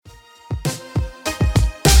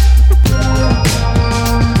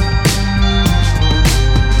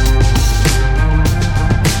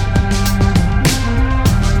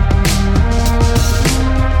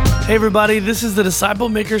Hey everybody, this is the Disciple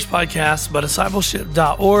Makers Podcast by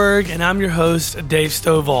discipleship.org, and I'm your host, Dave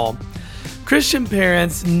Stovall. Christian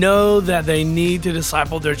parents know that they need to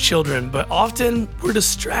disciple their children, but often we're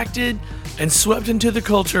distracted and swept into the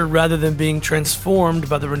culture rather than being transformed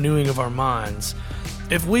by the renewing of our minds.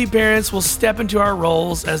 If we parents will step into our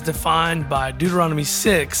roles as defined by Deuteronomy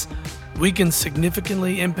 6, we can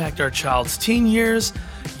significantly impact our child's teen years,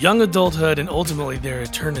 young adulthood, and ultimately their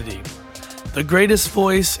eternity. The greatest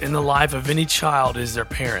voice in the life of any child is their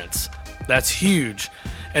parents. That's huge.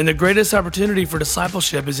 And the greatest opportunity for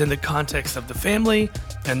discipleship is in the context of the family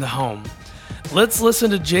and the home. Let's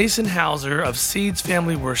listen to Jason Hauser of Seeds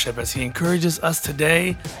Family Worship as he encourages us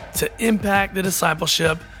today to impact the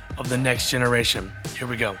discipleship of the next generation. Here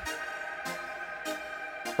we go.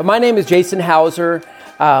 My name is Jason Hauser.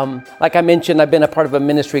 Like I mentioned, I've been a part of a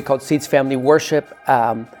ministry called Seeds Family Worship,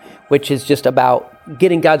 which is just about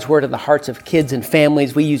getting God's word in the hearts of kids and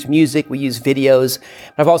families. We use music, we use videos.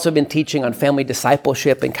 I've also been teaching on family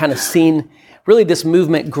discipleship and kind of seen really this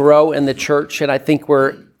movement grow in the church. And I think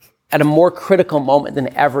we're at a more critical moment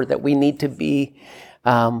than ever that we need to be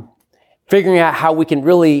figuring out how we can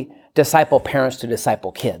really disciple parents to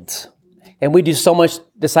disciple kids. And we do so much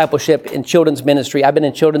discipleship in children's ministry. I've been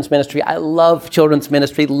in children's ministry. I love children's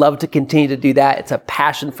ministry, love to continue to do that. It's a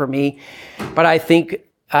passion for me. But I think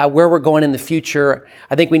where we're going in the future,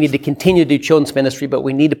 I think we need to continue to do children's ministry, but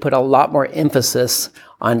we need to put a lot more emphasis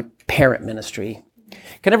on parent ministry.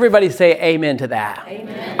 Can everybody say amen to that?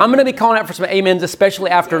 Amen. I'm going to be calling out for some amens,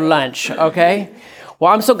 especially after lunch, okay?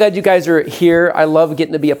 Well, I'm so glad you guys are here. I love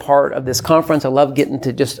getting to be a part of this conference. I love getting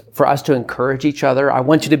to for us to encourage each other. I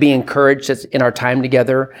want you to be encouraged in our time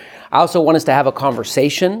together. I also want us to have a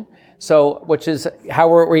conversation. So, which is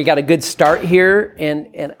how we got a good start here,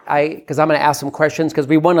 because I'm going to ask some questions because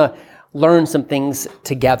we want to learn some things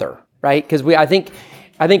together, right? Because I think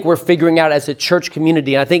we're figuring out as a church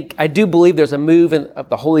community, and I do believe there's a move of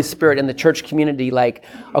the Holy Spirit in the church community. Like,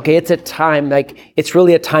 okay, it's a time, it's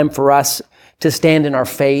really a time for us to stand in our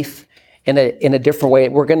faith in a different way.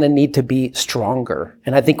 We're going to need to be stronger.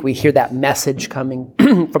 And I think we hear that message coming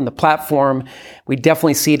from the platform. We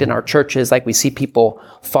definitely see it in our churches, like we see people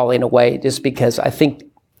falling away just because I think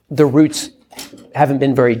the roots haven't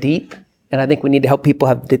been very deep. And I think we need to help people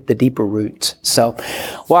have the deeper roots. So,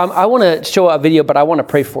 well, I want to show a video, but I want to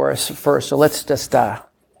pray for us first. So let's just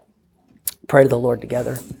pray to the Lord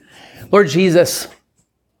together. Lord Jesus,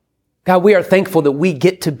 God, we are thankful that we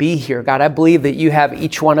get to be here. God, I believe that you have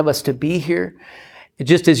each one of us to be here,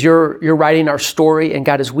 just as you're writing our story. And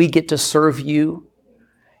God, as we get to serve you,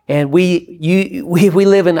 and we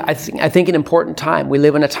live in, I think, an important time. We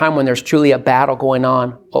live in a time when there's truly a battle going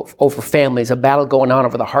on over families, a battle going on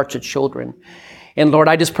over the hearts of children. And Lord,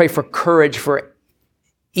 I just pray for courage for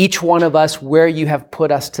each one of us where you have put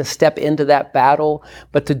us to step into that battle,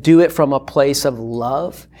 but to do it from a place of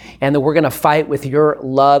love, and that we're going to fight with your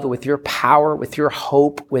love, with your power, with your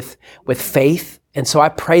hope, with faith. And so I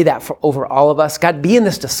pray that over all of us. God, be in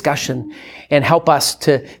this discussion and help us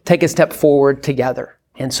to take a step forward together.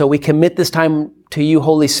 And so we commit this time to you,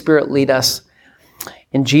 Holy Spirit, lead us.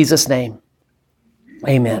 In Jesus' name,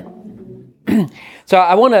 amen.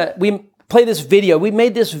 So we play this video. We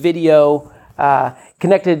made this video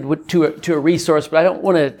connected to a resource, but I don't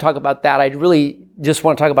want to talk about that. I really just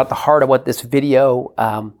want to talk about the heart of what this video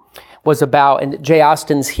was about. And Jay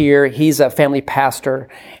Austin's here. He's a family pastor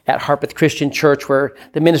at Harpeth Christian Church, where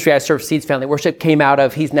the ministry I serve, Seeds Family Worship, came out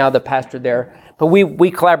of. He's now the pastor there. But we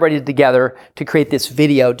collaborated together to create this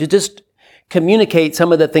video to just communicate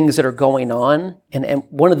some of the things that are going on. And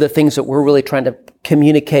one of the things that we're really trying to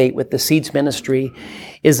communicate with the Seeds ministry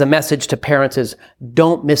is a message to parents is,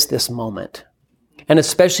 don't miss this moment. And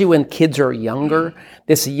especially when kids are younger,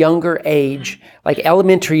 this younger age, like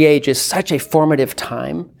elementary age, is such a formative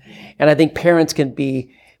time. And I think parents can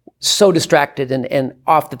be so distracted and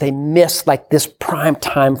off that they miss like this prime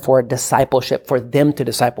time for a discipleship, for them to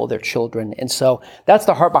disciple their children. And so that's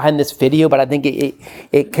the heart behind this video, but I think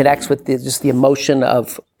it connects with just the emotion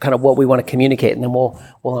of kind of what we want to communicate, and then we'll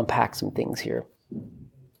unpack some things here.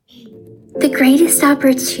 The greatest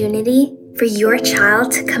opportunity for your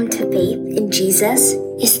child to come to faith in Jesus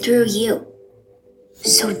is through you.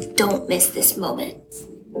 So don't miss this moment.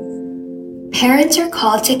 Parents are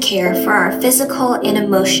called to care for our physical and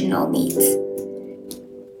emotional needs.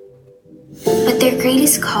 But their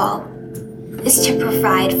greatest call is to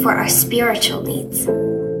provide for our spiritual needs.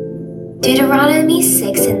 Deuteronomy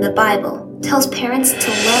 6 in the Bible tells parents to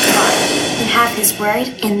love God and have His word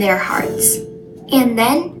in their hearts. And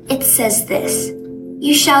then it says this,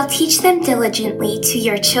 "You shall teach them diligently to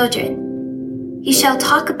your children. You shall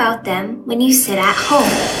talk about them when you sit at home,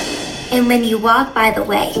 and when you walk by the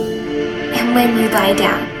way, and when you lie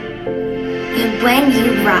down, and when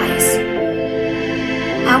you rise.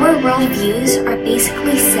 Our worldviews are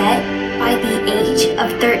basically set by the age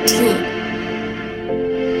of 13.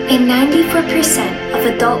 And 94% of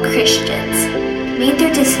adult Christians made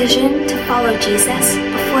their decision to follow Jesus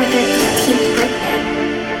before their 18th birthday.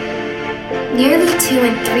 Nearly 2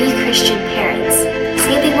 in 3 Christian parents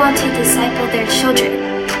say they want to disciple their children,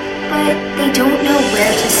 but they don't know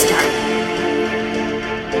where to start.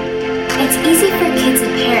 It's easy for kids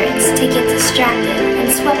and parents to get distracted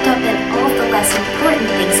and swept up in all the less important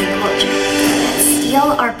things in culture that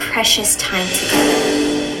steal our precious time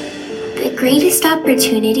together. The greatest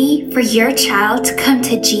opportunity for your child to come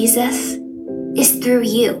to Jesus is through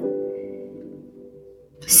you.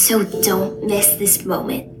 So don't miss this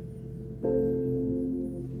moment.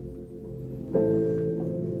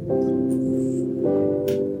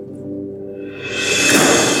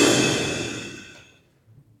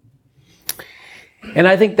 And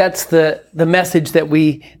I think that's the message that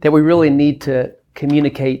we really need to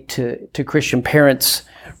communicate to Christian parents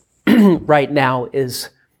right now is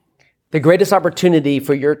the greatest opportunity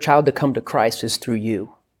for your child to come to Christ is through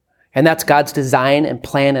you. And that's God's design and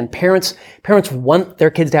plan. And parents want their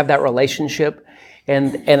kids to have that relationship,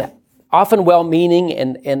 and often well-meaning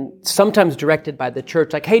and sometimes directed by the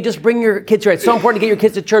church. Like, hey, just bring your kids here. It's so important to get your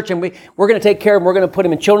kids to church, and we're going to take care of them. We're going to put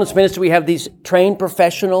them in children's ministry. We have these trained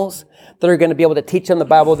professionals that are going to be able to teach them the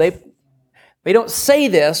Bible. They don't say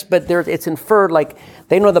this, but it's inferred like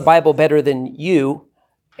they know the Bible better than you.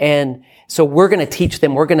 And so we're going to teach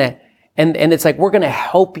them. And it's like, we're going to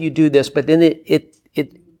help you do this. But then it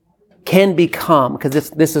can become,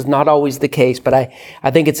 because this is not always the case, but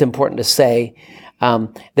I think it's important to say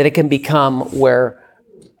that it can become where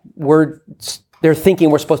they're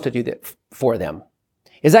thinking we're supposed to do that for them.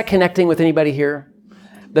 Is that connecting with anybody here?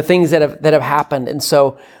 The things that have happened. And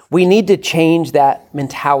so we need to change that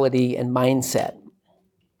mentality and mindset.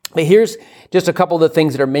 But here's just a couple of the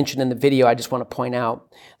things that are mentioned in the video I just want to point out.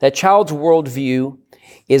 That child's worldview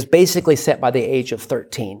is basically set by the age of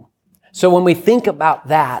 13. So when we think about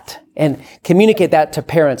that and communicate that to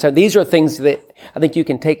parents, and these are things that I think you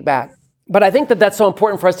can take back. But I think that that's so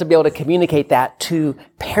important for us to be able to communicate that to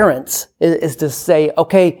parents is to say,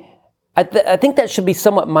 okay, I think that should be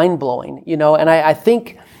somewhat mind-blowing, and I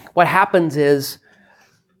think what happens is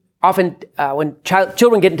often when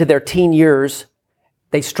children get into their teen years,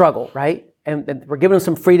 they struggle, right? And we're giving them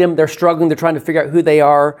some freedom. They're struggling. They're trying to figure out who they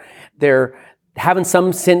are. They're having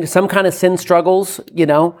some kind of sin struggles,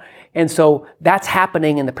 and so that's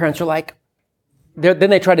happening. And the parents are like, then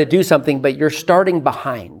they try to do something, but you're starting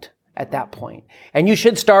behind at that point. And you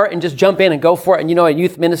should start and just jump in and go for it. And a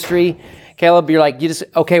youth ministry, Caleb, you're like,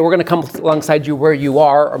 okay, we're going to come alongside you where you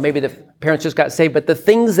are, or maybe the parents just got saved. But the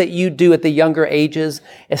things that you do at the younger ages,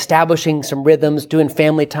 establishing some rhythms, doing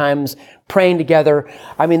family times, praying together,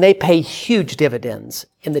 they pay huge dividends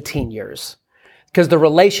in the teen years because the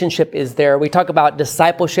relationship is there. We talk about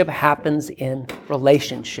discipleship happens in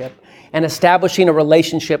relationship, and establishing a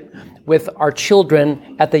relationship with our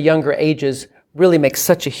children at the younger ages really makes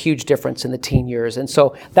such a huge difference in the teen years. And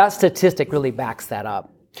so that statistic really backs that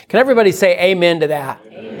up. Can everybody say amen to that?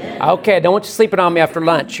 Amen. Okay, don't want you sleeping on me after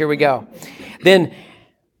lunch. Here we go. Then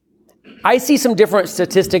I see some different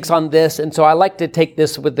statistics on this, and so I like to take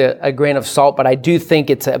this with a grain of salt, but I do think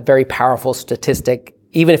it's a very powerful statistic,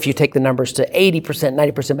 even if you take the numbers to 80%,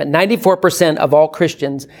 90%, but 94% of all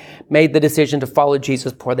Christians made the decision to follow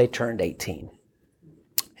Jesus before they turned 18.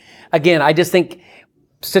 Again, I just think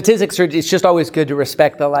statistics it's just always good to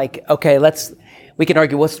respect the okay, we can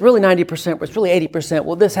argue, well, it's really 90%, but it's really 80%.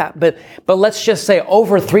 Well, this happened, but let's just say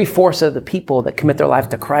over 3/4 of the people that commit their life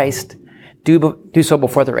to Christ do so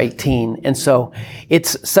before they're 18. And so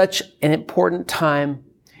it's such an important time,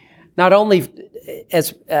 not only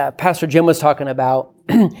as Pastor Jim was talking about,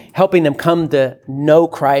 helping them come to know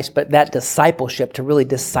Christ, but that discipleship, to really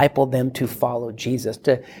disciple them to follow Jesus,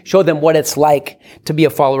 to show them what it's like to be a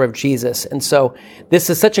follower of Jesus. And so this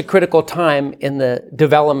is such a critical time in the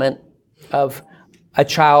development of a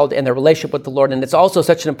child and their relationship with the Lord. And it's also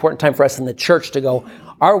such an important time for us in the church to go,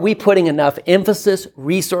 are we putting enough emphasis,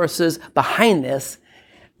 resources behind this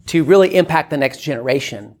to really impact the next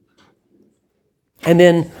generation? And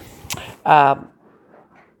then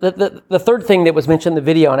the third thing that was mentioned in the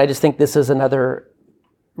video, and I just think this is another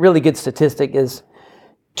really good statistic, is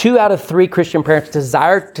 2 out of 3 Christian parents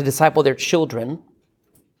desire to disciple their children,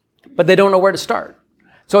 but they don't know where to start.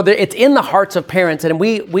 So it's in the hearts of parents, and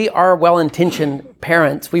we are well-intentioned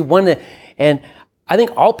parents. We want to, and I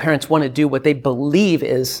think all parents want to do what they believe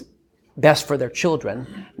is best for their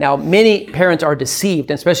children. Now, many parents are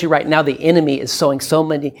deceived, and especially right now, the enemy is sowing so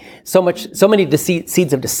many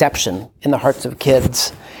seeds of deception in the hearts of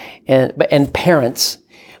kids and parents.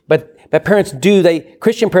 But parents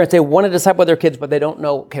Christian parents, they want to disciple their kids, but they don't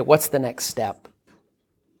know, okay, what's the next step?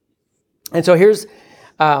 And so here's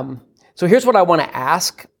what I want to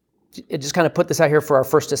ask. Just kind of put this out here for our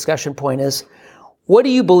first discussion point is, what do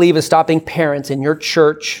you believe is stopping parents in your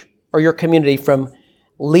church or your community from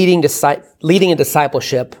leading a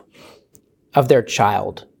discipleship of their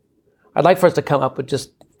child? I'd like for us to come up with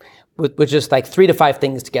just like 3 to 5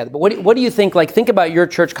 things together. But what do you think? Like, think about your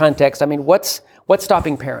church context. I mean, what's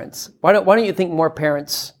stopping parents? Why don't you think more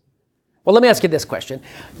parents? Well, let me ask you this question.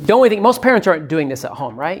 Don't we think most parents aren't doing this at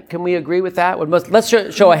home, right? Can we agree with that? Let's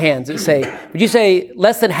show of hands and say, would you say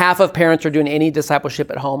less than half of parents are doing any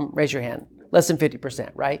discipleship at home? Raise your hand. Less than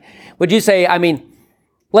 50%, right? Would you say,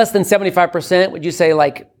 less than 75%? Would you say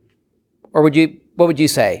what would you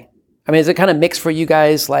say? I mean, is it kind of mixed for you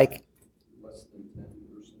guys? Like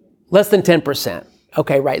less than 10%.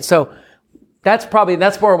 Okay, right. So that's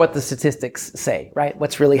more what the statistics say, right?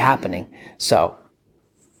 What's really happening. So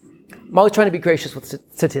I'm always trying to be gracious with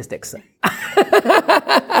statistics.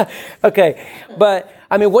 Okay, but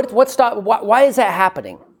I mean, why is that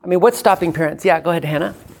happening? I mean, what's stopping parents? Yeah, go ahead,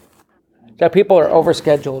 Hannah. That people are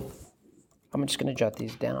overscheduled. I'm just going to jot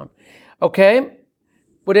these down. Okay.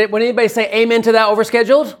 Would anybody say amen to that,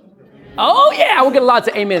 overscheduled? Oh, yeah. We'll get lots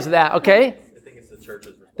of amens to that. Okay.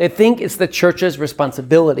 They think it's the church's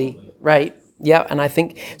responsibility, right? Yeah. And I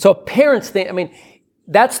think, so parents think,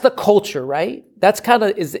 that's the culture, right? That's kind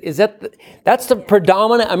of, that's the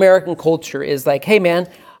predominant American culture is like, hey man,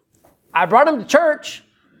 I brought him to church.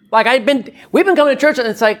 Like we've been coming to church and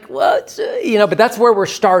it's like, well, but that's where we're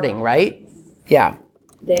starting, right? Yeah.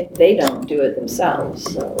 They don't do it themselves,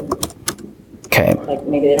 so. Okay. Like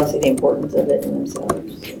maybe they don't see the importance of it in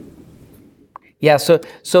themselves. Yeah, so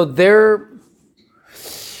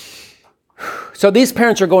these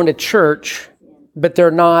parents are going to church, but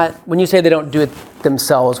they're not, when you say they don't do it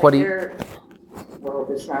themselves, what do you? Well,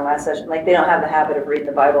 this is our last session, like they don't have the habit of reading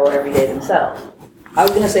the Bible every day themselves. I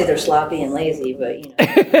was going to say they're sloppy and lazy, but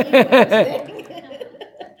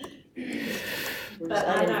But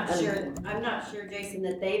I'm not sure, Jason,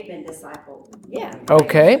 that they've been discipled. Yeah.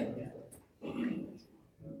 Okay.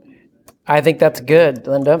 I think that's good,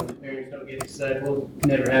 Linda. Parents don't get discipled,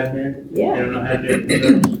 never have been. Yeah. They don't know how to do it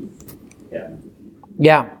themselves. Yeah.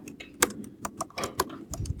 Yeah.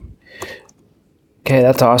 Okay,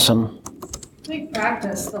 that's awesome. I think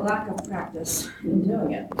the lack of practice in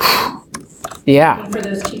doing it. Yeah. For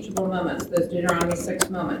those teachable moments, those Deuteronomy 6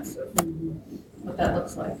 moments of what that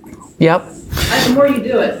looks like. Yep. And the more you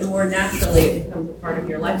do it, the more naturally it becomes a part of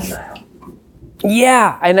your lifestyle.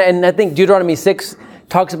 Yeah, and I think Deuteronomy 6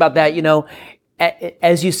 talks about that,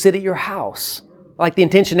 as you sit at your house, like the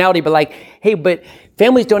intentionality, but like, hey, but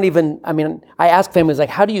families don't even, I ask families, like,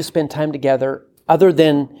 how do you spend time together other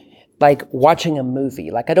than like watching a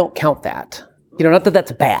movie? Like, I don't count that. Not that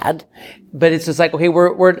that's bad, but it's just like, okay,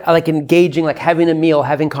 we're like engaging, like having a meal,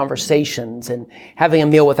 having conversations and having a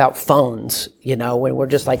meal without phones, when we're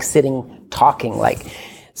just like sitting, talking, like,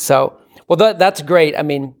 so, well, that's great.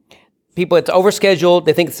 People, it's overscheduled.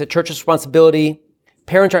 They think it's the church's responsibility.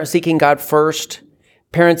 Parents aren't seeking God first.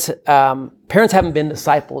 Parents haven't been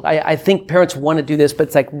discipled. I think parents want to do this, but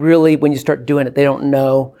it's like really when you start doing it, they don't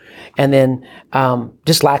know. And then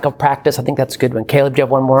just lack of practice. I think that's a good one. Caleb, do you have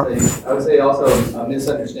one more? I would say also a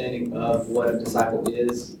misunderstanding of what a disciple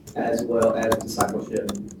is as well as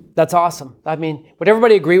discipleship. That's awesome. Would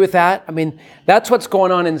everybody agree with that? That's what's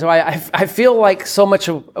going on. And so I feel like so much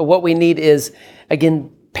of what we need is,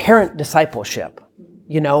 again, parent discipleship,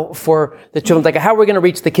 for the children. Like, how are we going to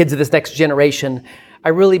reach the kids of this next generation? I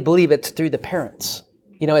really believe it's through the parents.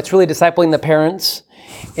 It's really discipling the parents.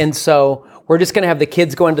 And so we're just going to have the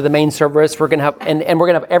kids go into the main service. We're going to have, and we're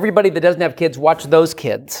going to have everybody that doesn't have kids watch those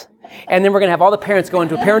kids. And then we're going to have all the parents go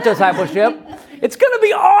into a parent discipleship. It's going to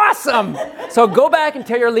be awesome. So go back and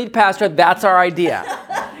tell your lead pastor that's our idea.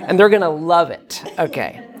 And they're going to love it.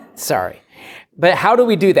 Okay. Sorry. But how do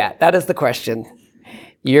we do that? That is the question.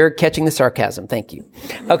 You're catching the sarcasm. Thank you.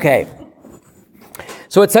 Okay.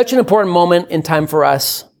 So it's such an important moment in time for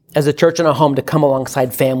us as a church and a home to come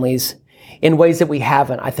alongside families in ways that we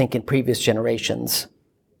haven't, I think, in previous generations.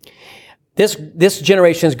 This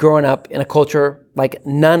generation is growing up in a culture like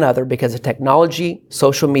none other because of technology,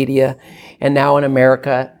 social media, and now in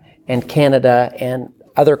America and Canada and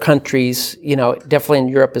other countries, definitely in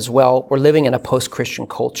Europe as well, we're living in a post-Christian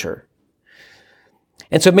culture.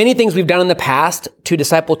 And so many things we've done in the past to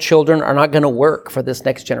disciple children are not going to work for this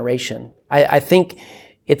next generation. I think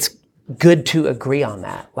good to agree on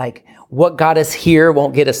that. Like, what got us here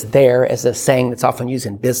won't get us there, as a saying that's often used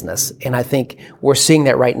in business. And I think we're seeing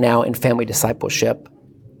that right now in family discipleship.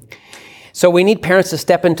 So we need parents to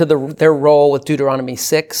step into their role with Deuteronomy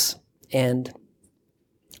 6. And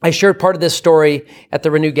I shared part of this story at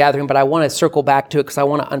the Renew Gathering, but I want to circle back to it because I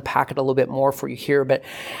want to unpack it a little bit more for you here. But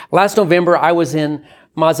last November, I was in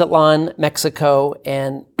Mazatlan, Mexico,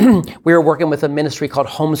 and we were working with a ministry called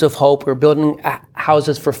Homes of Hope. We were building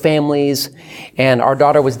houses for families, and our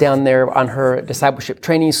daughter was down there on her discipleship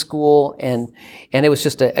training school, and it was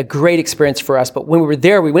just a great experience for us. But when we were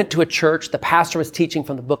there, we went to a church. The pastor was teaching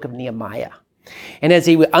from the book of Nehemiah. And as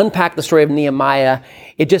he unpacked the story of Nehemiah,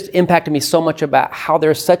 it just impacted me so much about how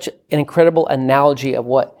there's such an incredible analogy of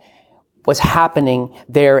what was happening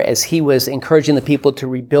there as he was encouraging the people to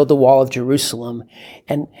rebuild the wall of Jerusalem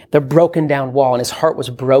and the broken down wall. And his heart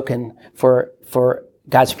was broken for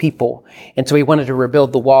God's people. And so he wanted to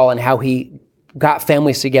rebuild the wall, and how he got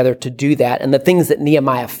families together to do that, and the things that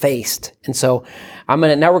Nehemiah faced. And so now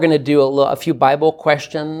we're going to do a few Bible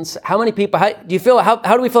questions. How many people, how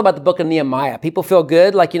do we feel about the book of Nehemiah? People feel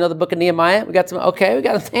good? Like, the book of Nehemiah? We got some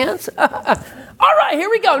hands. All right, here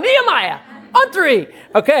we go. Nehemiah on 3.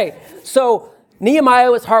 Okay. So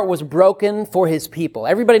Nehemiah's heart was broken for his people.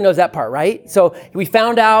 Everybody knows that part, right? So we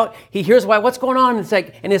found out, he hears what's going on. It's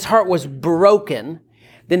like, and his heart was broken.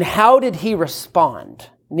 Then how did he respond?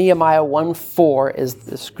 Nehemiah 1:4 is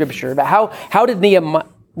the scripture. But how did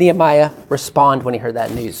Nehemiah respond when he heard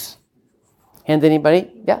that news? Hands,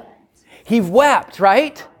 anybody? Yeah. He wept,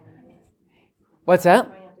 right? What's that?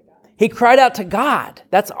 He cried out to God.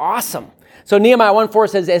 That's awesome. So Nehemiah 1:4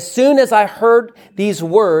 says, as soon as I heard these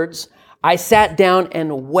words, I sat down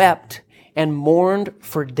and wept and mourned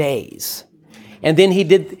for days. And then he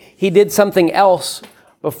did something else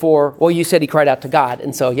before. Well, you said he cried out to God.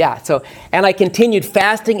 And so, and I continued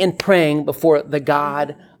fasting and praying before the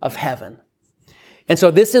God of heaven. And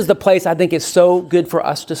so this is the place I think is so good for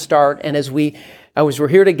us to start. And as we're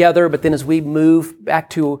here together, but then as we move back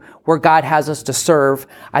to where God has us to serve,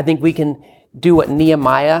 I think we can do what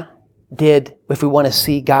Nehemiah did if we want to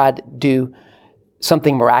see God do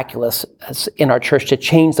something miraculous in our church, to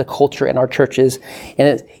change the culture in our churches.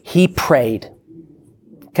 And he prayed.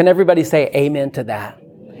 Can everybody say amen to that?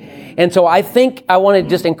 And so I think I want to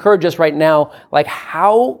just encourage us right now, like,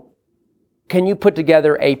 how can you put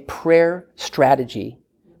together a prayer strategy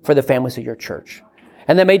for the families of your church?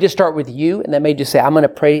 And that may just start with you, and that may just say, I'm going to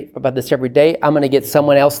pray about this every day. I'm going to get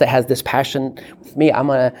someone else that has this passion with me. I'm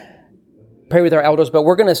going to pray with our elders, but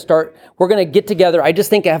we're going to get together. I just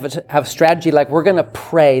think I have a strategy, like we're going to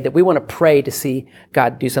pray, that we want to pray to see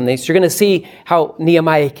God do something. So you're going to see how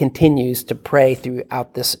Nehemiah continues to pray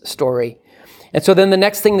throughout this story. And so then the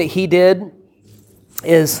next thing that he did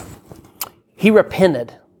is he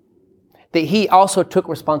repented, that he also took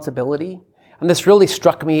responsibility. And this really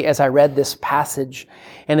struck me as I read this passage.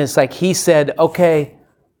 And it's like he said, okay,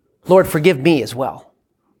 Lord, forgive me as well.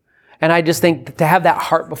 And I just think to have that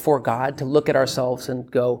heart before God, to look at ourselves and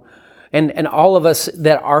go, and all of us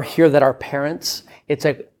that are here that are parents,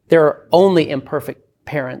 there are only imperfect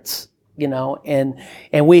parents, and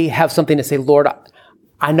we have something to say, Lord,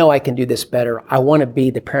 I know I can do this better. I want to be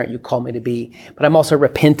the parent you call me to be, but I'm also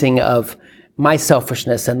repenting of my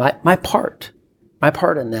selfishness and my part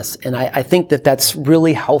in this. And I think that that's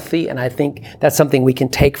really healthy. And I think that's something we can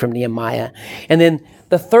take from Nehemiah. And then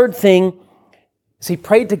the third thing is he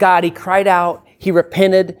prayed to God, he cried out, he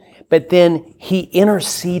repented, but then he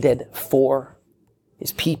interceded for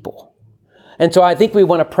his people. And so I think we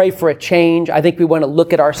want to pray for a change. I think we want to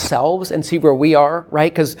look at ourselves and see where we are,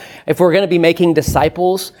 right? Because if we're going to be making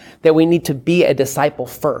disciples, that we need to be a disciple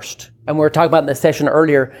first. And we were talking about in the session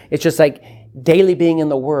earlier, it's just like daily being in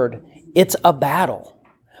the Word. It's a battle,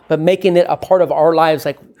 but making it a part of our lives.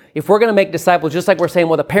 Like if we're going to make disciples, just like we're saying,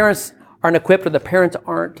 well, the parents aren't equipped or the parents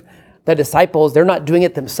aren't the disciples, they're not doing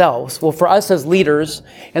it themselves. Well, for us as leaders,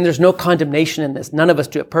 and there's no condemnation in this, none of us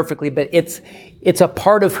do it perfectly, but it's a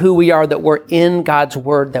part of who we are, that we're in God's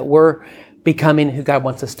Word, that we're becoming who God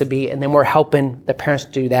wants us to be, and then we're helping the parents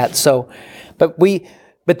do that. So, but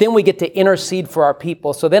then we get to intercede for our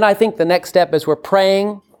people. So then I think the next step is we're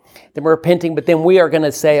praying, then we're repenting, but then we are going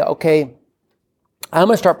to say, okay, I'm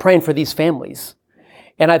going to start praying for these families.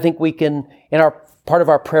 And I think we can, part of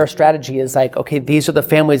our prayer strategy is like, okay, these are the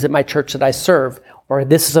families at my church that I serve, or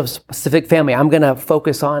this is a specific family I'm going to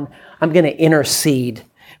focus on. I'm going to intercede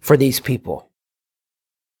for these people.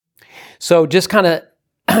 So just kind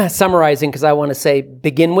of summarizing, because I want to say,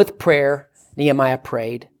 begin with prayer. Nehemiah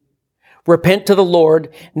prayed. Repent to the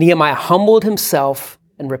Lord. Nehemiah humbled himself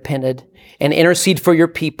and repented. And intercede for your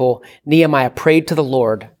people. Nehemiah prayed to the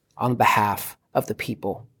Lord on behalf of the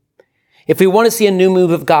people. If we want to see a new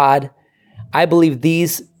move of God, I believe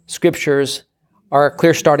these scriptures are a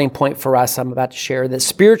clear starting point for us. I'm about to share that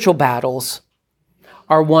spiritual battles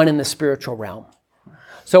are won in the spiritual realm.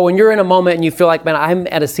 So when you're in a moment and you feel like, man, I'm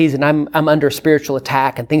at a season, I'm under spiritual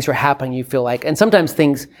attack and things are happening, you feel like, and sometimes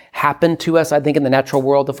things happen to us, I think, in the natural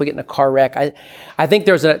world. If we get in a car wreck, I think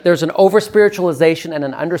there's an over-spiritualization and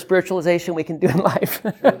an under-spiritualization we can do in life.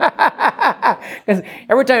 Because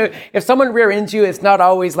every time, if someone rear ends you, it's not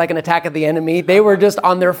always like an attack of the enemy. They were just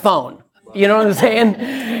on their phone. You know what I'm saying?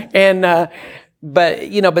 And,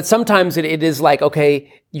 but sometimes it is like,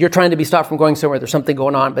 okay, you're trying to be stopped from going somewhere. There's something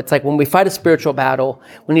going on. But it's like when we fight a spiritual battle,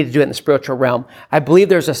 we need to do it in the spiritual realm. I believe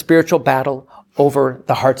there's a spiritual battle over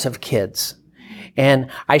the hearts of kids. And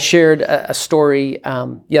I shared a story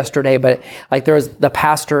yesterday, but like there was the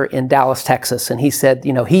pastor in Dallas, Texas, and he said,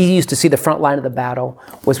 he used to see the front line of the battle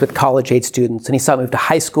was with college-age students, and he saw it move to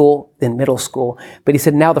high school, then middle school. But he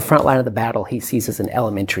said now the front line of the battle he sees as an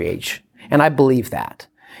elementary age. And I believe that.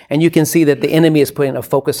 And you can see that the enemy is putting a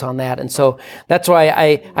focus on that. And so that's why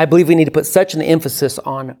I believe we need to put such an emphasis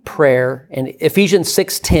on prayer. And Ephesians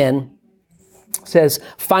 6:10 says,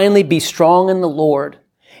 finally be strong in the Lord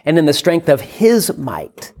and in the strength of his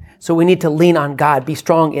might. So we need to lean on God, be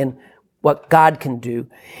strong in what God can do.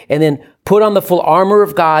 And then put on the full armor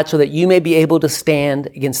of God so that you may be able to stand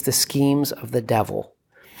against the schemes of the devil.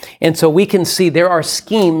 And so we can see there are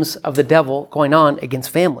schemes of the devil going on against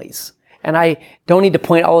families. And I don't need to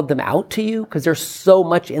point all of them out to you because there's so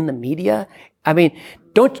much in the media. I mean,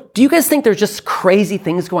 do you guys think there's just crazy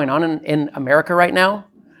things going on in America right now?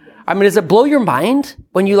 I mean, does it blow your mind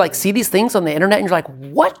when you see these things on the internet and you're like,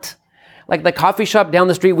 what? Like the coffee shop down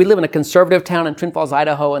the street, we live in a conservative town in Twin Falls,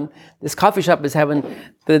 Idaho, and this coffee shop is having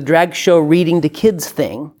the drag show reading to kids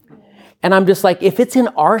thing. And I'm just like, if it's in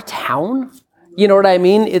our town, you know what I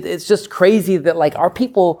mean? It's just crazy that our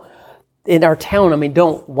people in our town,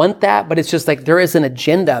 don't want that, but it's just like there is an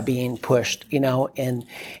agenda being pushed, and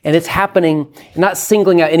it's happening, not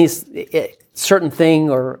singling out any certain thing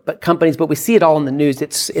but companies, but we see it all in the news.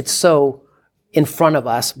 It's so in front of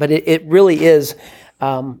us, but it really is,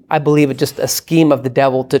 I believe, just a scheme of the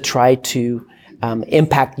devil to try to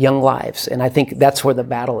impact young lives. And I think that's where the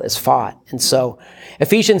battle is fought. And so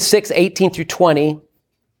Ephesians 6:18-20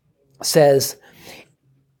 says,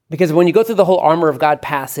 because when you go through the whole armor of God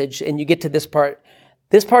passage and you get to this part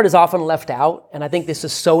is often left out. And I think this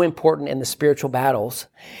is so important in the spiritual battles.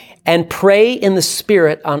 And pray in the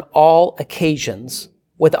Spirit on all occasions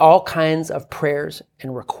with all kinds of prayers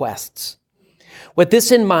and requests. With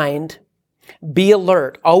this in mind, be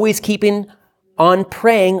alert, always keeping on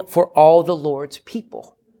praying for all the Lord's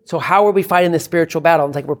people. So how are we fighting this spiritual battle?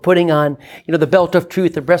 It's like we're putting on, the belt of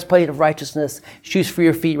truth, the breastplate of righteousness, shoes for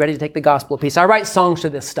your feet, ready to take the gospel of peace. I write songs to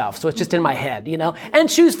this stuff, so it's just in my head,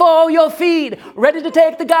 And shoes for your feet, ready to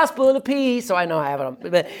take the gospel of peace. So I know I have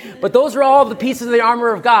it. But those are all the pieces of the armor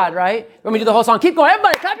of God, right? Let me do the whole song. Keep going.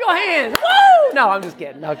 Everybody, clap your hands. Woo! No, I'm just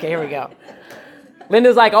kidding. Okay, here we go.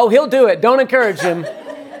 Linda's like, oh, he'll do it. Don't encourage him.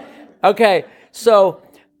 Okay, so,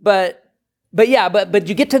 But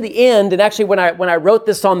you get to the end, and actually when I wrote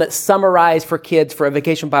this song that summarized for kids for a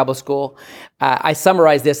vacation Bible school, I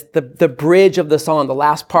summarized this, the bridge of the song, the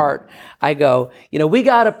last part, I go, we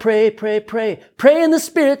gotta pray in the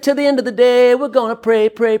Spirit till the end of the day. We're gonna pray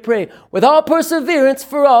with all perseverance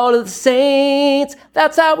for all of the saints.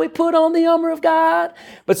 That's how we put on the armor of God.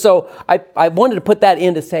 But so I wanted to put that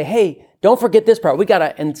in to say, hey, don't forget this part.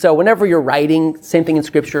 And so whenever you're writing, same thing in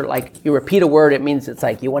scripture, you repeat a word, it means it's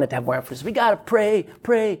like you want it to have more emphasis. We got to pray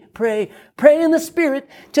in the Spirit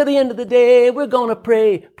till the end of the day. We're going to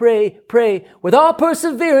pray with all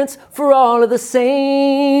perseverance for all of the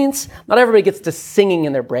saints. Not everybody gets to singing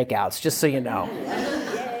in their breakouts, just so you know.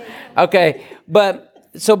 Okay, but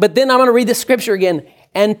then I'm going to read the scripture again.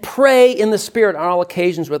 And pray in the Spirit on all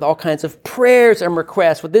occasions with all kinds of prayers and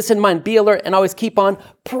requests. With this in mind, be alert and always keep on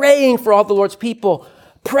praying for all the Lord's people.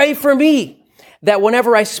 Pray for me, that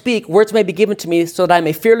whenever I speak, words may be given to me so that I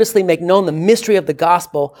may fearlessly make known the mystery of the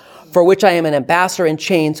gospel, for which I am an ambassador in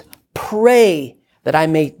chains. Pray that I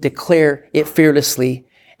may declare it fearlessly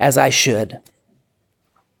as I should.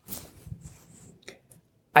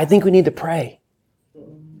 I think we need to pray.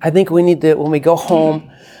 I think we need to, when we go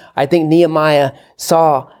home, I think Nehemiah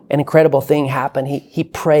saw an incredible thing happen. He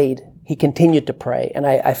prayed. He continued to pray. And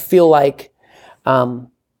I feel like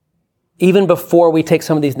even before we take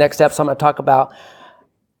some of these next steps I'm going to talk about,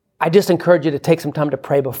 I just encourage you to take some time to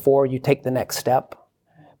pray before you take the next step.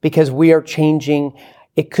 Because we are changing.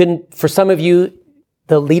 For some of you,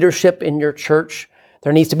 the leadership in your church,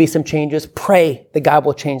 there needs to be some changes. Pray that God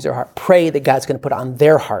will change their heart. Pray that God's going to put it on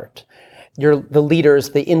their heart. The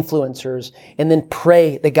leaders, the influencers, and then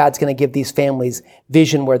pray that God's going to give these families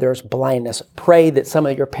vision where there's blindness. Pray that some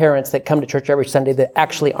of your parents that come to church every Sunday that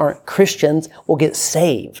actually aren't Christians will get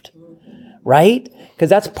saved, right? Because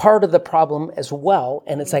that's part of the problem as well.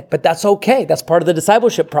 And it's like, but that's okay. That's part of the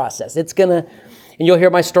discipleship process. And you'll hear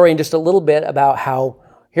my story in just a little bit about how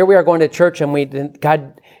here we are going to church and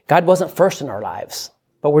God wasn't first in our lives.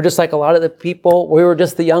 But we're just like a lot of the people, we were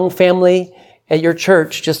just the young family at your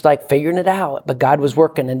church, just like figuring it out. But God was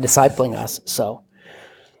working and discipling us. So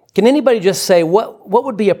can anybody just say, what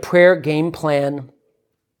would be a prayer game plan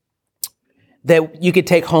that you could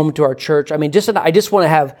take home to our church? I mean, I just want to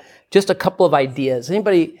have just a couple of ideas.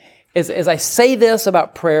 Anybody, as I say this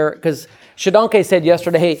about prayer, because Shadonke said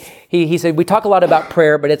yesterday, he said, we talk a lot about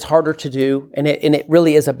prayer, but it's harder to do. And it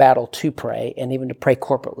really is a battle to pray and even to pray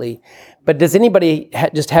corporately. But does anybody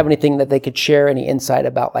just have anything that they could share, any insight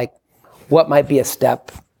about like what might be a step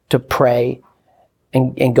to pray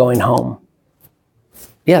and going home?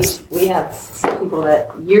 Yes. We have people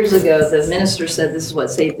that years ago, the minister said this is what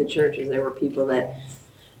saved the church, is there were people that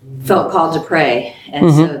felt called to pray. And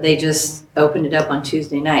so they just opened it up on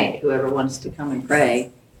Tuesday night, whoever wants to come and pray.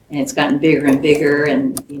 And it's gotten bigger and bigger.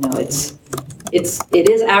 And, it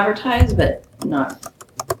is advertised, but not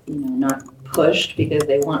pushed because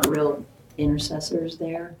they want real intercessors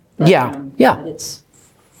there. But, but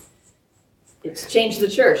it's changed the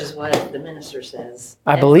church, is what the minister says.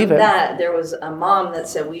 I believe it. That there was a mom that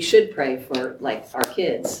said we should pray for like our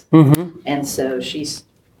kids, and so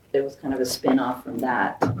it was kind of a spin-off from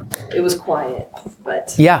that. It was quiet,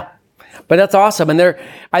 but but that's awesome. And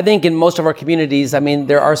I think in most of our communities, I mean,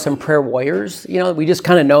 there are some prayer warriors. We just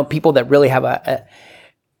kind of know people that really have a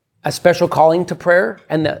special calling to prayer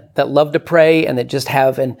and that love to pray, and that just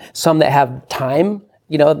have, and some that have time.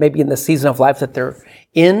 Maybe in the season of life that they're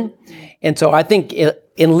in. And so I think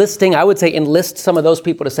I would say enlist some of those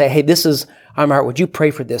people to say, hey, this is on my heart. Would you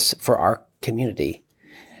pray for this for our community?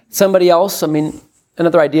 Somebody else,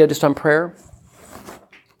 another idea just on prayer?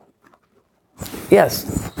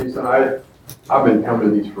 Yes. Jason, I've been coming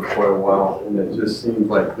to these for quite a while, and it just seems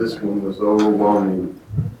like this one was overwhelming,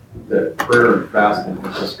 that prayer and fasting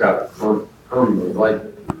just got permanently,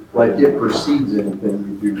 like it precedes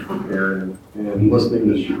anything we do for parent. And listening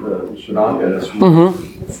to Shadonka this morning,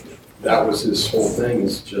 that was his whole thing,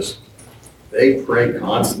 is just they pray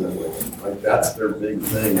constantly. Like that's their big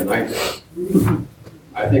thing. And I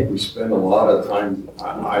think we spend a lot of time,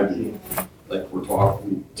 like we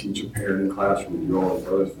teach a parenting class, we do all these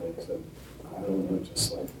other things, and I don't know,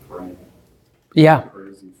 just like praying. Yeah.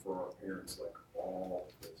 Crazy for our parents, like all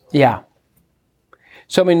the time. Yeah.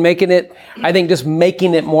 So, making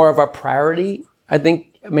it more of a priority,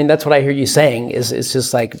 that's what I hear you saying is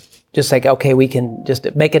just like, okay, we can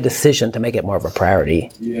just make a decision to make it more of a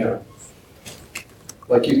priority. Yeah.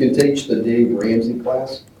 Like you can teach the Dave Ramsey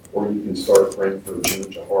class, or you can start praying for a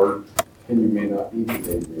change of heart, and you may not need the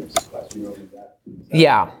Dave Ramsey class. You know that.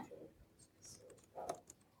 Yeah.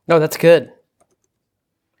 No, that's good.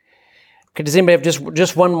 Okay, does anybody have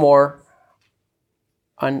just one more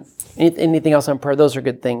on anything else on prayer? Those are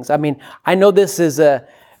good things. I know this is a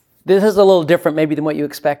little different maybe than what you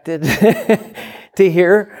expected to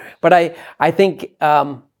hear, but I think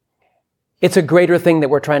it's a greater thing that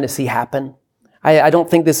we're trying to see happen. I don't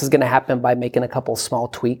think this is going to happen by making a couple small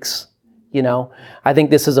tweaks. I think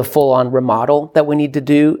this is a full-on remodel that we need to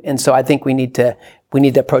do, and so I think we need to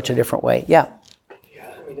approach a different way. Yeah.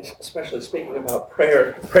 Especially speaking about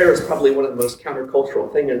prayer is probably one of the most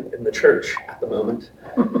countercultural thing in the church at the moment,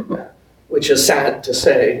 which is sad to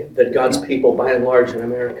say that God's people, by and large in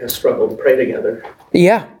America, struggle to pray together.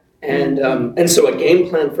 Yeah. And so a game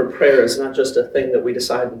plan for prayer is not just a thing that we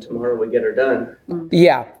decide and tomorrow we get her done.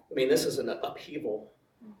 Yeah. This is an upheaval.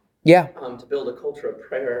 Yeah. To build a culture of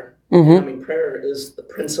prayer. Mm-hmm. Prayer is the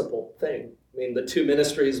principal thing. The two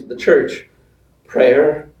ministries of the church,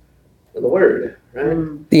 prayer and the word, right?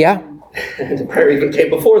 Yeah. And prayer even came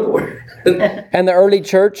before the word. And the early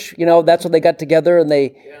church, that's what they got together, and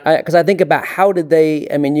because I think about how did they,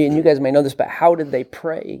 you guys may know this, but how did they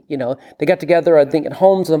pray? They got together, I think, at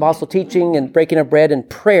homes and apostle teaching and breaking of bread and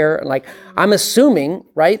prayer. And I'm assuming,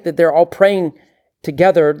 right, that they're all praying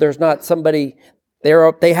together. There's not somebody,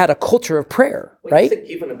 they had a culture of prayer, right? I think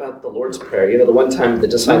even about the Lord's Prayer, the one time the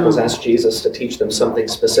disciples asked Jesus to teach them something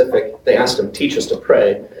specific, they asked him, teach us to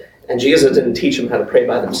pray. And Jesus didn't teach them how to pray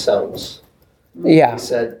by themselves. Yeah. He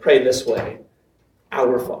said, pray this way,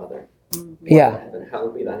 our Father. Yeah. And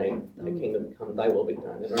hallowed be thy name, thy kingdom come, thy will be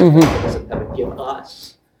done. And our Father in heaven, give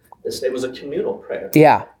us It was a communal prayer.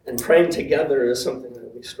 Yeah. And praying together is something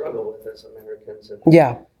that we struggle with as Americans. And,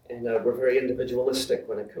 Yeah. and we're very individualistic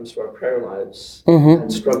when it comes to our prayer lives. Mm-hmm.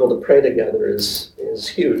 And struggle to pray together is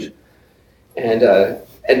huge. And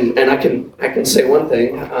I can say one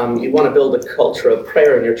thing. You want to build a culture of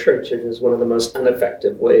prayer in your church. It is one of the most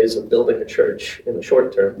ineffective ways of building a church in the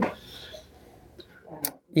short term.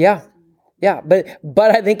 Yeah. Yeah.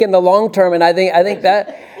 But I think in the long term, and I think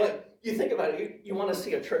that. Well, you think about it. You want to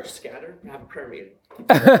see a church scatter? Have a prayer meeting.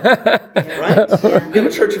 Right? You have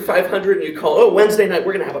a church of 500 and you call, Wednesday night,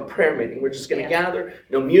 we're going to have a prayer meeting. We're just going to gather.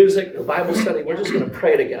 No music, no Bible study. We're just going to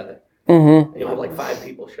pray together. Mm-hmm. And you'll have like 5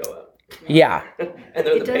 people show up. Yeah. And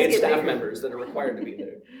they're the paid staff members that are required to be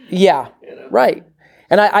there. Yeah. You know? Right.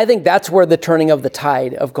 And I think that's where the turning of the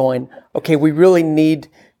tide of going, okay, we really need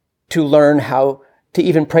to learn how to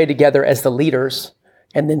even pray together as the leaders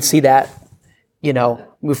and then see that,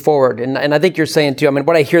 move forward. And I think you're saying too, I mean,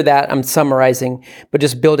 what I hear that, I'm summarizing, but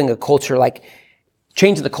just building a culture, like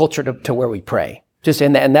changing the culture to where we pray.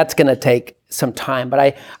 And that's going to take some time.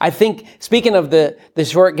 But I think, speaking of the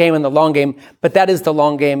short game and the long game, but that is the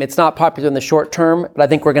long game. It's not popular in the short term, but I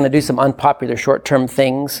think we're going to do some unpopular short-term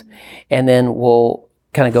things, and then we'll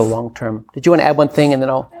kind of go long-term. Did you want to add one thing, and then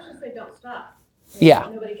I'll... I should say don't stop. Yeah.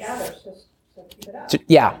 Nobody gathers, just so keep it up.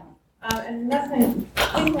 Yeah. And that's when,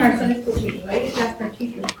 even our Sunday school teachers, I used to ask our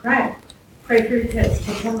teachers, pray for your kids,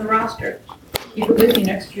 take home the roster. Keep it with you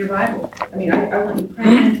next to your Bible. I mean, I want you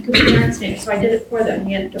praying because the parents need it, so I did it for them.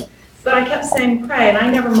 But I kept saying pray, and I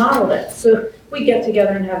never modeled it. So we get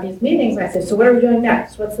together and have these meetings. I say, so what are we doing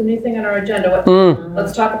next? What's the new thing on our agenda?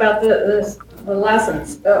 Let's talk about the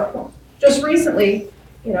lessons. Just recently,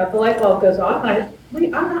 the light bulb goes off, and I'm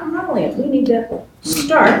not modeling it. We need to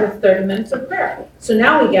start with 30 minutes of prayer. So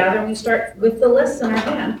now we gather and we start with the list in our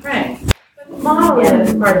hand, praying. But modeling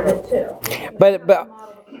is part of it too.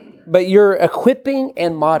 But you're equipping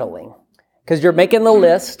and modeling, because you're making the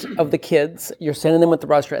list of the kids, you're sending them with the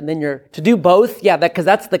roster, and then you're to do both. Yeah, because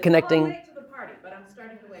that's the connecting. I'll wait to the party, but I'm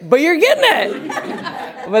starting to wait. But you're getting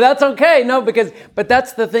it. But that's okay. No, but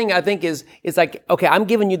that's the thing I think is like, okay, I'm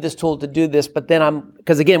giving you this tool to do this, but then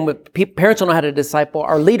because again, parents don't know how to disciple.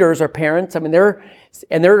 Our leaders are parents. I mean, they're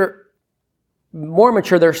more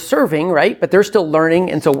mature, they're serving, right? But they're still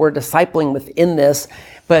learning, and so we're discipling within this.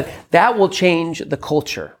 But that will change the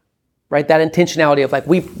culture. Right, that intentionality of like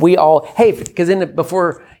we all, hey, because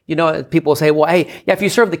before people say, well, hey, yeah, if you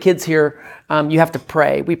serve the kids here, you have to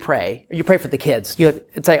pray. We pray. Or you pray for the kids.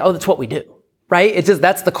 It's like, oh, that's what we do, right? It's just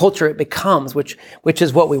that's the culture it becomes, which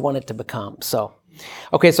is what we want it to become. So,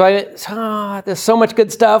 okay, so there's so much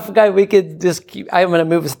good stuff, guys. We could just keep. I'm going to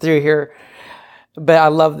move us through here, but I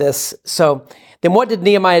love this. So then, what did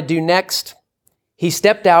Nehemiah do next? He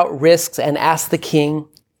stepped out, risks, and asked the king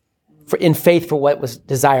in faith for what was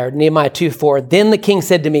desired. Nehemiah 2:4. Then the king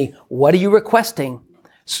said to me, what are you requesting?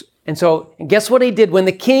 And guess what he did? When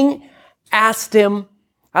the king asked him,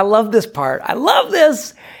 I love this part. I love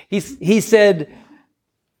this. He said,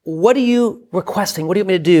 what are you requesting? What do you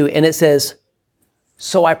want me to do? And it says,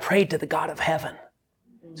 so I prayed to the God of heaven.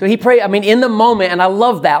 So he prayed, in the moment, and I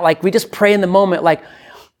love that. Like, we just pray in the moment, like,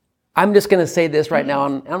 I'm just going to say this right now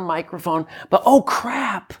on microphone, but oh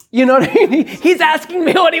crap, you know what I mean? He's asking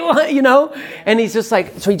me what he wants, and he's just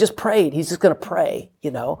like, so he just prayed. He's just going to pray,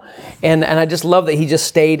 and I just love that he just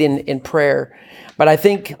stayed in prayer. But I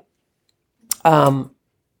think, and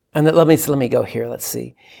let me go here. Let's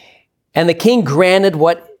see. And the king granted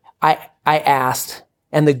what I asked,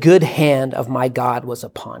 and the good hand of my God was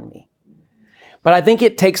upon me. But I think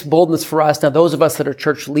it takes boldness for us. Now, those of us that are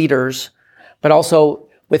church leaders, but also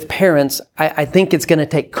with parents, I think it's going to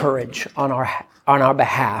take courage on our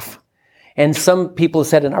behalf. And some people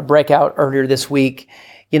said in our breakout earlier this week,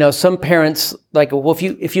 some parents like, well,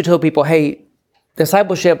 if you told people, hey,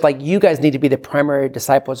 discipleship, like you guys need to be the primary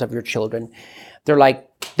disciples of your children, they're like,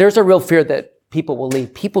 there's a real fear that people will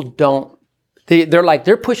leave. People don't. They're like,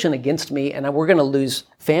 they're pushing against me, and we're going to lose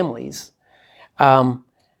families. And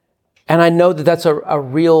I know that that's a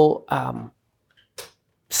real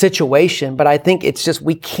situation, but I think it's just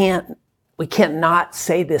we can't not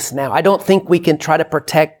say this now. I don't think we can try to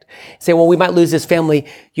protect, say, well, we might lose this family.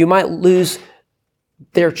 You might lose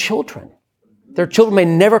their children. Their children may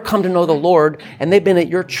never come to know the Lord, and they've been at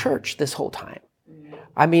your church this whole time.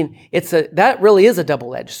 That really is a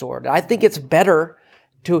double-edged sword. I think it's better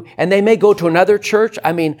and they may go to another church.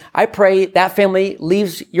 I pray that family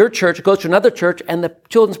leaves your church, goes to another church, and the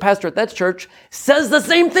children's pastor at that church says the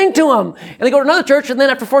same thing to them. And they go to another church, and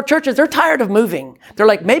then after 4 churches, they're tired of moving. They're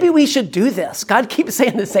like, maybe we should do this. God keeps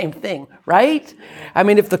saying the same thing, right?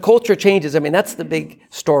 If the culture changes, that's the big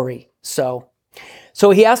story. So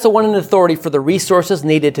So he asked the one in authority for the resources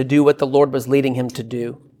needed to do what the Lord was leading him to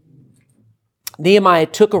do. Nehemiah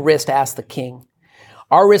took a risk to ask the king.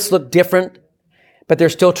 Our risks look different, but they're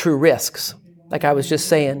still true risks, like I was just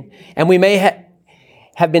saying. And we may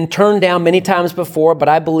have been turned down many times before, but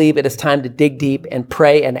I believe it is time to dig deep and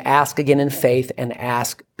pray and ask again in faith and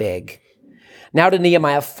ask big. Now to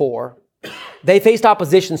Nehemiah 4. They faced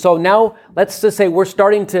opposition. So now let's just say we're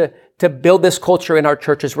starting to build this culture in our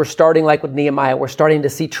churches. We're starting like with Nehemiah. We're starting to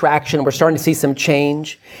see traction. We're starting to see some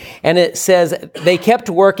change. And it says they kept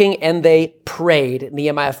working and they prayed,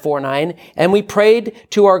 Nehemiah 4:9. And we prayed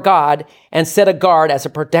to our God and set a guard as a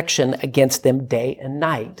protection against them day and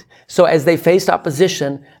night. So as they faced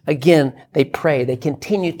opposition, again, they pray. They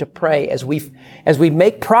continue to pray as we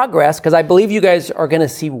make progress, because I believe you guys are going to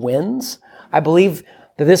see wins. I believe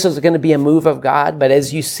that this is going to be a move of God. But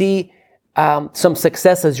as you see some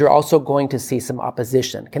successes, you're also going to see some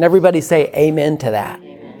opposition. Can everybody say amen to that?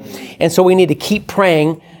 Amen. And so we need to keep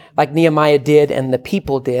praying like Nehemiah did and the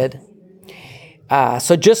people did.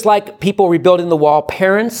 So just like people rebuilding the wall,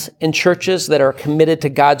 parents in churches that are committed to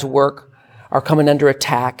God's work are coming under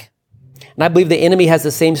attack. And I believe the enemy has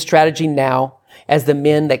the same strategy now as the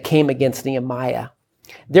men that came against Nehemiah.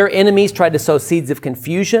 Their enemies tried to sow seeds of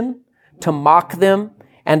confusion, to mock them,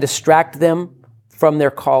 and distract them from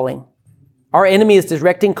their calling. Our enemy is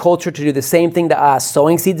directing culture to do the same thing to us,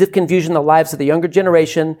 sowing seeds of confusion in the lives of the younger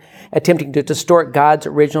generation, attempting to distort God's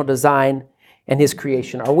original design and his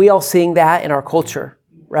creation. Are we all seeing that in our culture,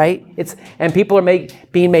 right? And people are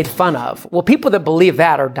being made fun of. Well, people that believe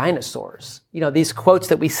that are dinosaurs. You know, these quotes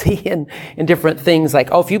that we see in different things like,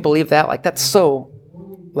 oh, if you believe that, like that's so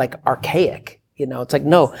like archaic. You know, it's like,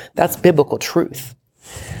 no, that's biblical truth.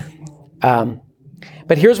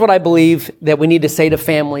 But here's what I believe that we need to say to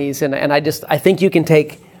families, and I think you can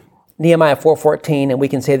take Nehemiah 4:14 and we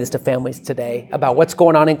can say this to families today about what's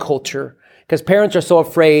going on in culture, because parents are so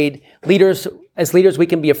afraid. As leaders, we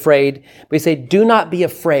can be afraid. We say, do not be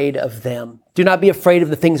afraid of them. Do not be afraid of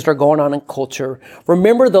the things that are going on in culture.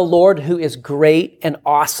 Remember the Lord who is great and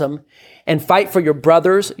awesome, and fight for your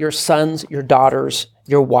brothers, your sons, your daughters,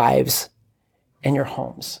 your wives, and your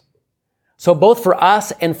homes. So both for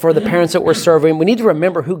us and for the parents that we're serving, we need to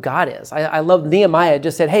remember who God is. I love Nehemiah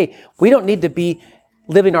just said, hey, we don't need to be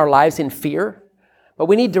living our lives in fear, but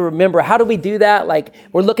we need to remember, how do we do that? Like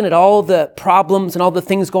we're looking at all the problems and all the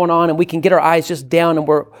things going on, and we can get our eyes just down, and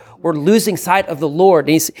we're losing sight of the Lord.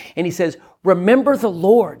 And he says, remember the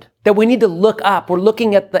Lord, that we need to look up. We're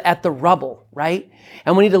looking at the rubble, right?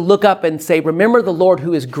 And we need to look up and say, remember the Lord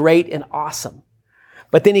who is great and awesome.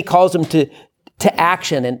 But then he calls them to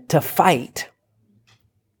action and to fight.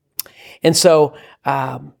 And so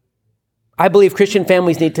I believe Christian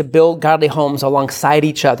families need to build godly homes alongside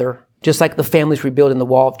each other, just like the families rebuilding the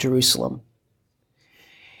wall of Jerusalem.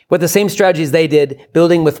 With the same strategies they did,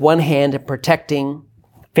 building with one hand and protecting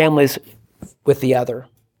families with the other.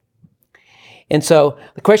 And so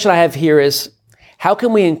the question I have here is, how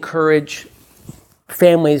can we encourage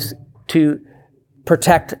families to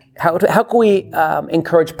protect, how can we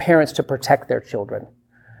encourage parents to protect their children?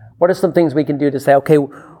 What are some things we can do to say, okay,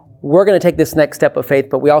 we're going to take this next step of faith,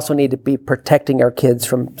 but we also need to be protecting our kids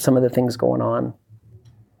from some of the things going on?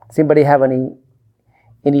 Does anybody have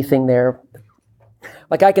anything there?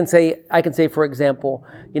 Like I can say, for example,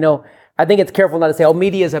 I think it's careful not to say, oh,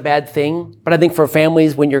 media is a bad thing. But I think for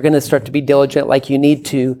families, when you're going to start to be diligent, like you need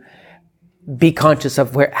to be conscious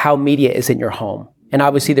of how media is in your home. And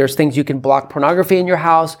obviously there's things you can block pornography in your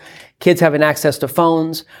house, kids having access to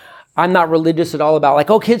phones. I'm not religious at all about like,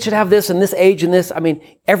 oh, kids should have this and this age and this. I mean,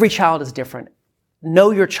 every child is different.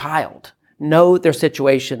 Know your child, know their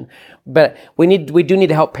situation. But we do need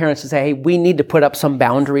to help parents to say, hey, we need to put up some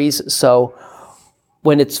boundaries. So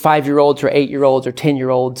when it's 5-year-olds or 8-year-olds or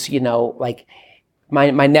 10-year-olds, like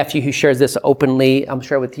my nephew who shares this openly, I'm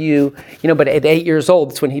sure with you, but at 8 years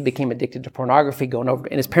old, it's when he became addicted to pornography, going over,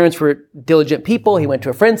 and his parents were diligent people. He went to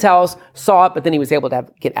a friend's house, saw it, but then he was able to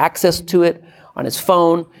get access to it on his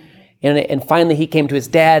phone. And finally he came to his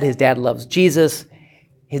dad. His dad loves Jesus.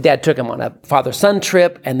 His dad took him on a father-son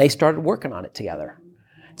trip, and they started working on it together.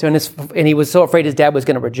 So, and he was so afraid his dad was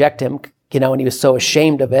going to reject him, and he was so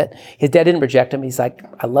ashamed of it. His dad didn't reject him. He's like,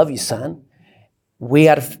 I love you, son. We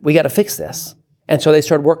got to fix this. And so they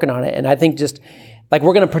started working on it. And I think just like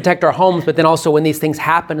we're going to protect our homes, but then also when these things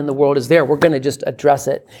happen and the world is there, we're going to just address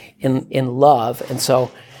it in love. And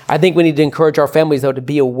so I think we need to encourage our families, though, to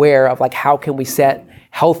be aware of like how can we set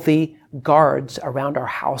healthy guards around our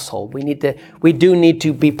household. We do need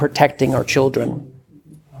to be protecting our children.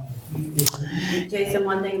 Jason,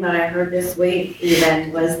 one thing that I heard this week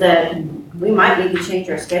even was that We might need to change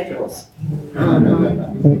our schedules.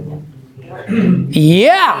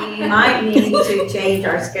 Yeah. We might need to change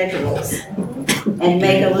our schedules and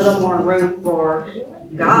make a little more room for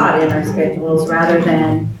God in our schedules rather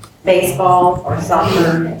than baseball or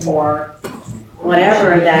soccer or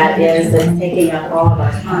whatever that is that's taking up all of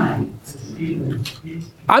our time.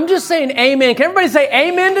 I'm just saying amen. Can everybody say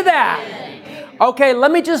amen to that? Okay,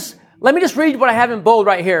 let me just read what I have in bold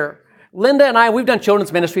right here. Linda and I, we've done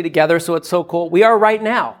children's ministry together, so it's so cool. We are right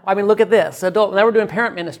now. I mean, look at this. Adult. Now we're doing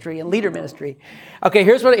parent ministry and leader ministry. Okay,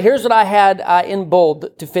 here's what I had in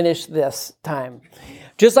bold to finish this time.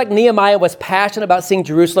 Just like Nehemiah was passionate about seeing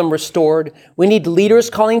Jerusalem restored, we need leaders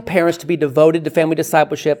calling parents to be devoted to family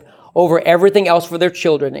discipleship over everything else for their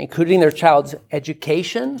children, including their child's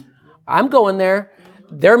education. I'm going there.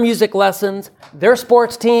 Their music lessons, their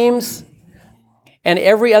sports teams, and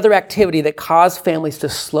every other activity that cause families to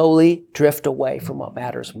slowly drift away from what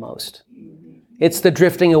matters most. It's the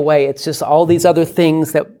drifting away. It's just all these other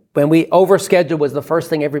things that when we overscheduled was the first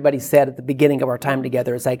thing everybody said at the beginning of our time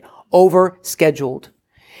together. It's like overscheduled.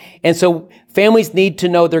 And so families need to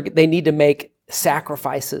know they need to make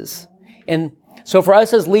sacrifices. And so for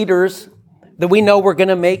us as leaders, that we know we're going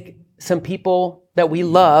to make some people that we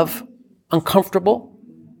love uncomfortable,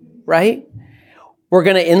 right? We're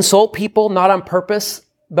going to insult people, not on purpose,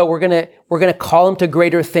 but we're going to call them to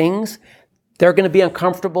greater things. They're going to be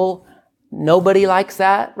uncomfortable. Nobody likes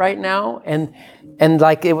that right now. And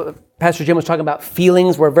like Pastor Jim was talking about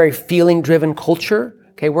feelings, we're a very feeling-driven culture.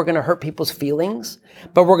 Okay, we're going to hurt people's feelings,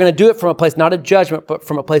 but we're going to do it from a place, not of judgment, but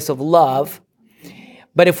from a place of love.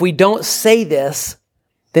 But if we don't say this,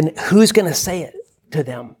 then who's going to say it to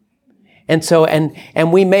them? And so,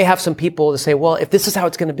 and we may have some people to say, well, if this is how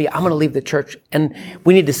it's going to be, I'm going to leave the church. And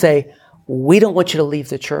we need to say, we don't want you to leave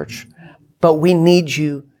the church, but we need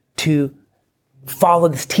you to follow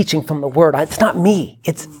this teaching from the Word. It's not me.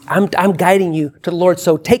 I'm guiding you to the Lord.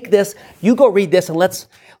 So take this, you go read this, and let's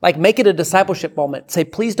make it a discipleship moment. Say,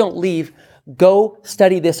 please don't leave. Go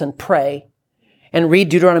study this and pray, and read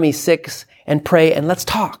Deuteronomy 6 and pray, and let's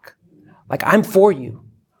talk. I'm for you.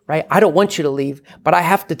 Right? I don't want you to leave, but I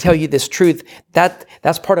have to tell you this truth.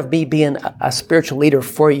 That's part of me being a spiritual leader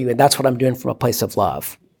for you, and that's what I'm doing from a place of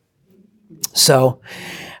love. So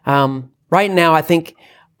right now, I think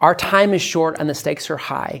our time is short and the stakes are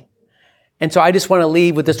high. And so I just want to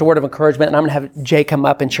leave with just a word of encouragement, and I'm going to have Jay come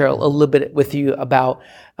up and share a little bit with you about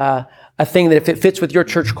a thing that if it fits with your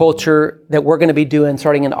church culture that we're going to be doing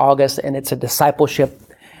starting in August, and it's a discipleship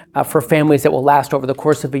for families that will last over the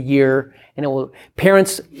course of a year. And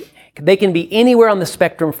parents, they can be anywhere on the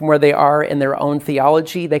spectrum from where they are in their own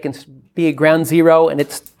theology. They can be at ground zero. And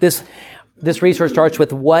it's this resource starts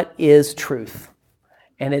with what is truth?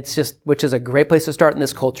 And it's which is a great place to start in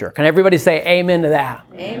this culture. Can everybody say amen to that?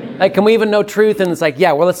 Amen. Can we even know truth? And it's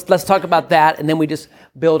yeah, well, let's talk about that. And then we just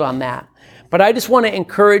build on that. But I just want to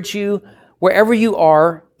encourage you, wherever you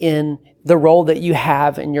are in the role that you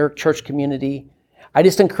have in your church community, I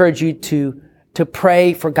just encourage you to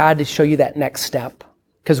pray for God to show you that next step.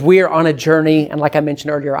 Because we are on a journey, and like I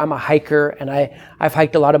mentioned earlier, I'm a hiker, and I've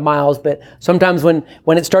hiked a lot of miles, but sometimes when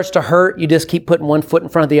it starts to hurt, you just keep putting one foot in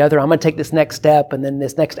front of the other. I'm going to take this next step, and then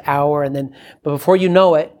this next hour, but before you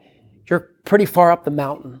know it, you're pretty far up the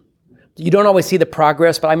mountain. You don't always see the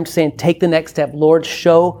progress, but I'm saying take the next step. Lord,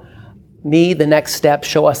 show me the next step.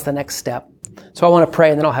 Show us the next step. So I want to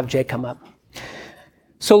pray, and then I'll have Jay come up.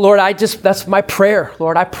 So Lord, that's my prayer.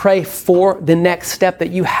 Lord, I pray for the next step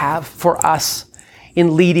that you have for us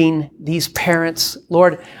in leading these parents.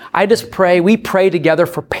 Lord, I just pray, we pray together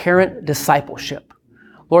for parent discipleship.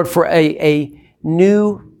 Lord, for a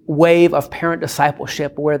new wave of parent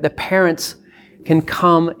discipleship where the parents can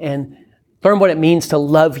come and learn what it means to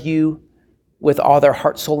love you with all their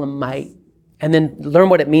heart, soul, and might. And then learn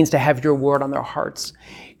what it means to have your word on their hearts.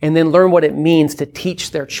 And then learn what it means to teach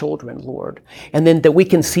their children, Lord. And then that we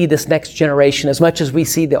can see this next generation, as much as we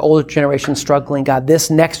see the older generation struggling, God, this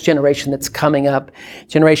next generation that's coming up,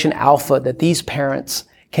 Generation Alpha, that these parents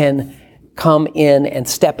can come in and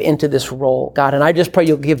step into this role, God. And I just pray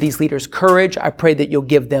you'll give these leaders courage. I pray that you'll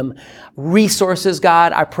give them resources,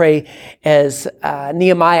 God. I pray as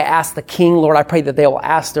Nehemiah asked the king, Lord, I pray that they will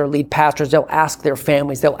ask their lead pastors, they'll ask their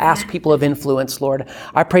families, they'll ask people of influence, Lord.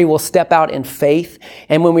 I pray we'll step out in faith.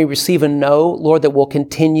 And when we receive a no, Lord, that we'll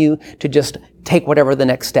continue to just take whatever the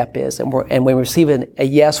next step is. And when we receive a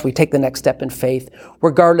yes, we take the next step in faith.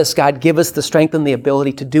 Regardless, God, give us the strength and the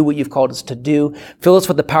ability to do what you've called us to do. Fill us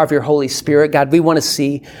with the power of your Holy Spirit. God, we want to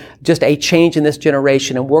see just a change in this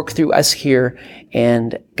generation and work through us here.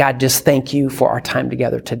 And God, just thank you for our time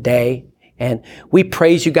together today. And we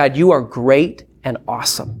praise you, God. You are great and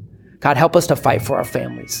awesome. God, help us to fight for our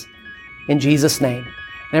families. In Jesus' name.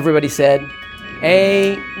 And everybody said,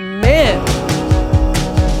 amen.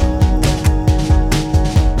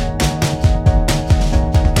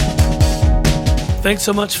 Thanks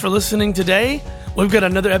so much for listening today. We've got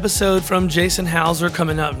another episode from Jason Hauser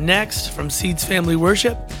coming up next from Seeds Family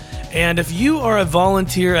Worship. And if you are a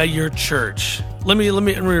volunteer at your church, let me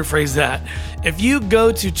rephrase that. If you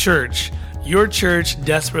go to church, your church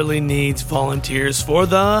desperately needs volunteers for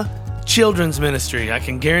the children's ministry. I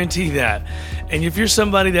can guarantee that. And if you're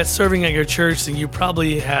somebody that's serving at your church, then you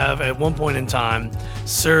probably have at one point in time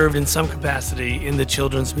served in some capacity in the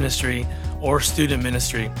children's ministry or student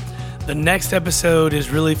ministry. The next episode is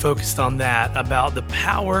really focused on that, about the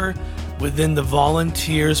power within the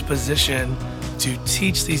volunteer's position to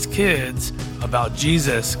teach these kids about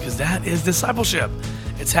Jesus, because that is discipleship.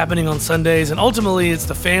 It's happening on Sundays, and ultimately it's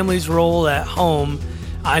the family's role at home.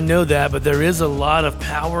 I know that, but there is a lot of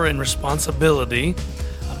power and responsibility,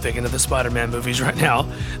 I'm thinking of the Spider-Man movies right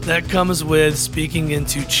now, that comes with speaking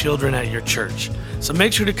into children at your church. So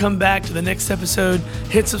make sure to come back to the next episode,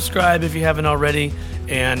 hit subscribe if you haven't already,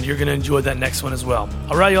 and you're going to enjoy that next one as well.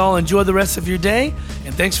 All right, y'all, enjoy the rest of your day,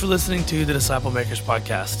 and thanks for listening to the Disciple Makers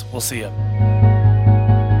Podcast. We'll see you.